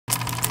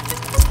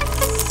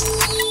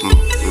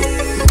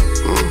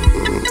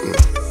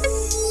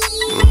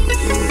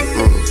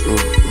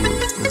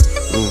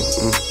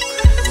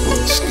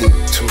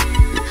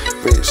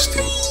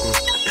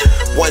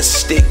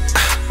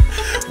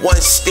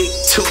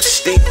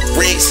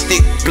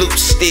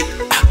stick.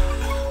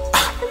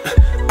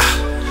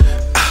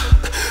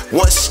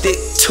 One stick,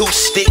 two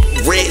stick,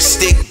 red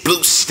stick,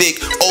 blue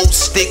stick, old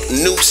stick,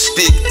 new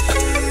stick.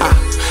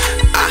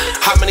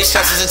 How many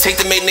shots does it take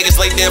to make niggas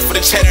lay down for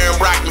the cheddar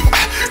and rock me?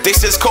 They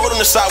say it's cold on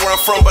the side where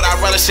I'm from, but I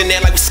relish in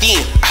there like we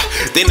skiing.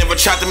 They never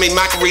tried to make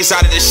mockeries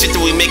out of this shit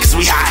that we make cause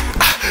we hot.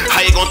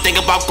 How you gonna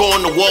think about going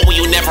to war when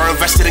you never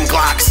invested in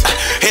Glocks?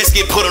 Heads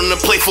get put on the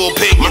plate for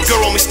opinions. My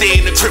girl only stay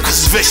in the trip cause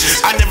it's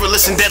vicious. I never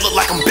listen, that look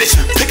like I'm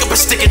bitching. Pick up a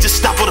stick and just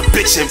stop with a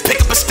bitchin'.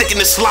 Pick up a stick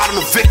and then slide on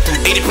the victim.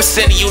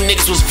 80% of you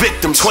niggas was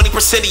victims. 20%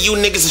 of you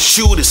niggas are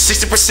shooters.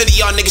 60% of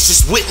y'all niggas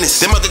just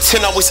witness. Them other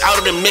 10 always out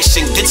of the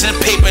mission. Get to the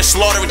paper and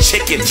slaughter a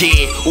chicken.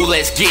 Yeah, ooh,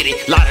 let's get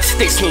it. Lot of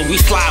stakes when we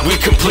slide, we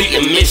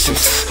completing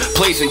missions.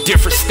 Plays in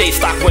different states,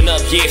 stock went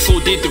up, yeah, so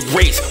did the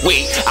race.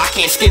 Wait, I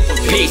can't skip a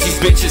page. These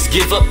bitches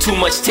give up too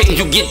much tape.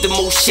 You get the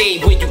most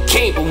shade when you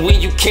can't, but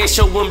when you can't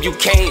show them you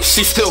can't.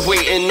 She still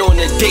waiting on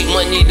the date,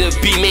 money to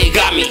be made,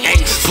 got me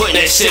anxious. Putting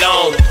that shit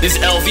on. This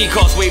LV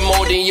costs way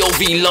more than your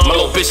V-Long. My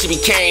little bitch, she be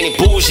carrying it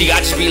bougie. I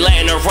just be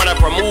letting her run up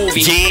her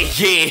movie.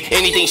 Yeah,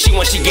 anything she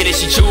wants, she get it,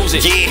 she choose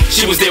it. Yeah,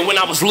 she was there when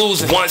I was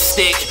losing. One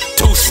stick,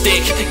 two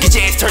stick, get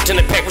your ass turned in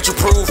the pack, what you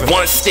proving?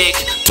 One stick,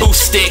 two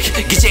stick,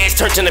 get your ass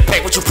turned in the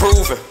pack, what you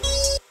proving?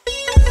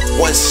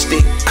 One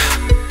stick,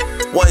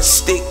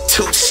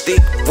 two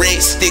stick,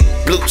 red stick,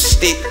 blue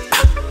stick.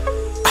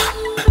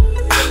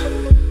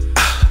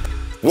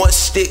 One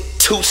stick,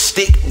 two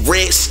stick,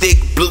 red stick,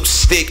 blue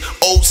stick,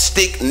 old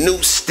stick,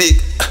 new stick.